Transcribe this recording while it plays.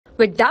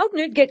With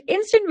Doubtnut, get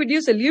instant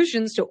video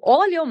solutions to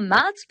all your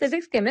maths,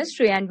 physics,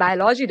 chemistry, and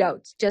biology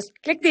doubts. Just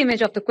click the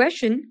image of the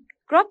question,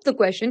 crop the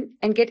question,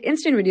 and get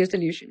instant video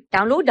solution.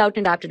 Download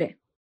Doubtnut app today.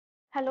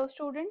 Hello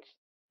students,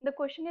 the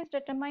question is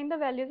determine the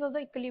values of the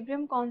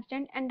equilibrium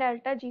constant and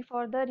delta G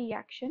for the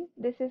reaction.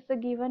 This is the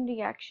given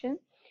reaction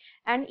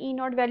and E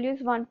naught value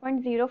is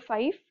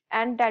 1.05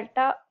 and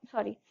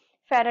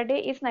Faraday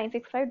is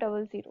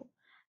 96500.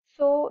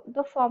 So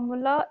the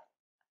formula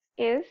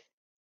is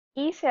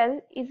E cell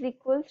is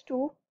equals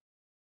to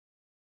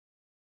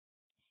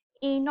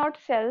E naught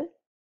cell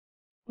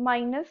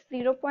minus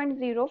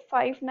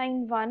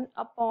 0.0591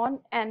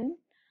 upon n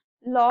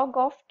log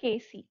of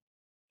Kc.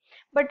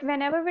 But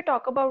whenever we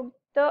talk about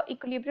the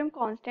equilibrium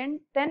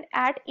constant, then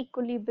at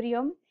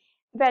equilibrium,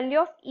 value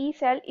of E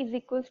cell is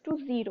equals to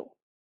 0.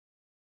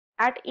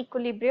 At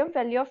equilibrium,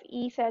 value of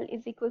E cell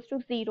is equals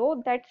to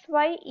 0. That's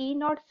why E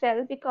naught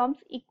cell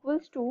becomes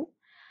equals to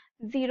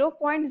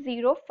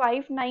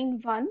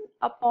 0.0591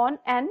 upon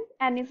n.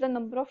 N is the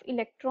number of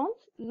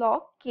electrons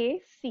log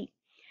Kc.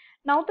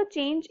 Now the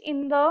change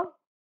in the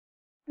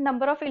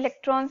number of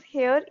electrons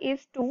here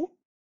is 2.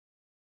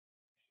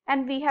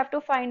 And we have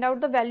to find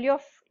out the value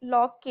of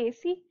log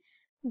Kc.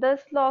 Thus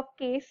log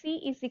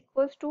Kc is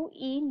equals to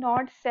E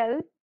naught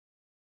cell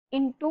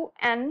into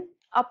n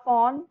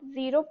upon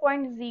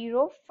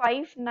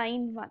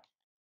 0.0591.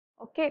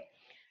 Okay,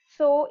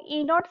 so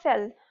E naught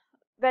cell,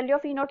 value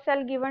of E naught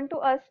cell given to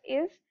us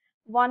is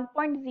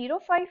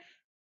 1.05.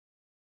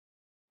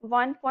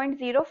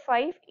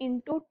 1.05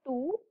 into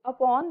 2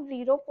 upon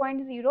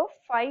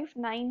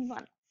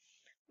 0.0591.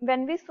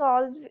 When we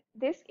solve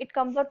this, it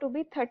comes out to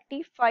be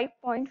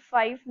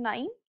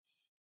 35.59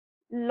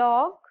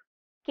 log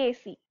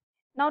Kc.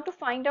 Now to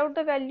find out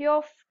the value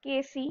of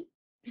Kc,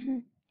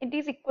 it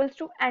is equals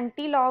to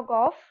anti-log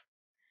of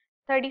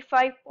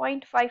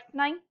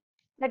 35.59.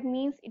 That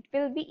means it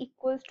will be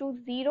equals to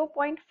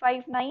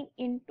 0.59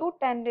 into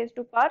 10 raised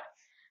to power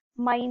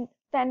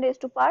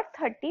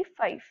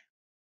 35.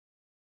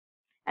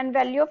 And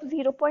value of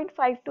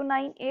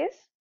 0.529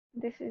 is,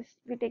 this is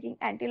we taking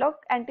anti-log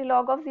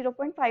of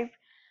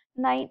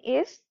 0.59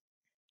 is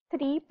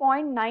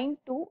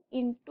 3.92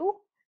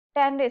 into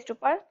 10 raised to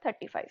power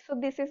 35. So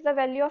this is the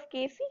value of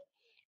Kc,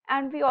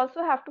 and we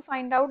also have to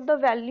find out the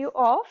value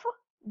of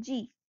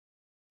G,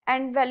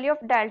 and value of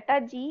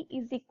delta G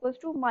is equals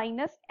to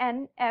minus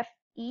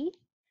NFE.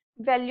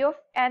 Value of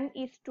N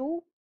is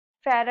 2,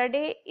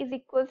 Faraday is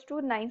equals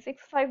to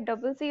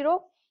 96500,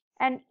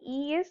 and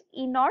E is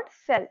E naught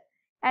cell,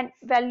 and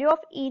value of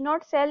E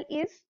naught cell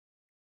is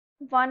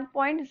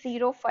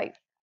 1.05.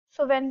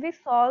 So when we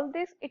solve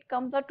this, it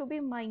comes out to be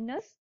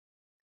minus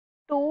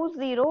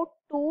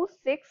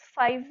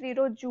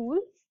 202650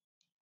 joule,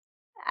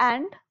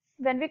 and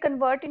when we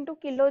convert into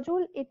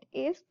kilojoule, it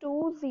is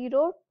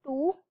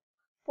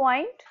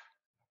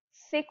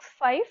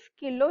 202.65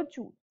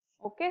 kilojoule.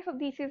 Okay, so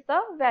this is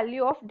the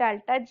value of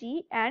delta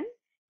G and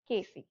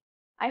Kc.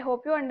 I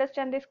hope you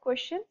understand this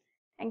question.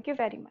 Thank you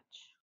very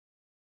much.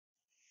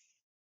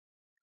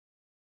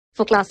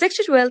 For class 6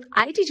 to 12,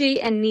 IIT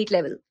JEE and NEET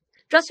level.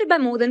 Trusted by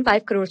more than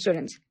 5 crore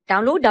students.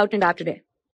 Download Doubtnut app today.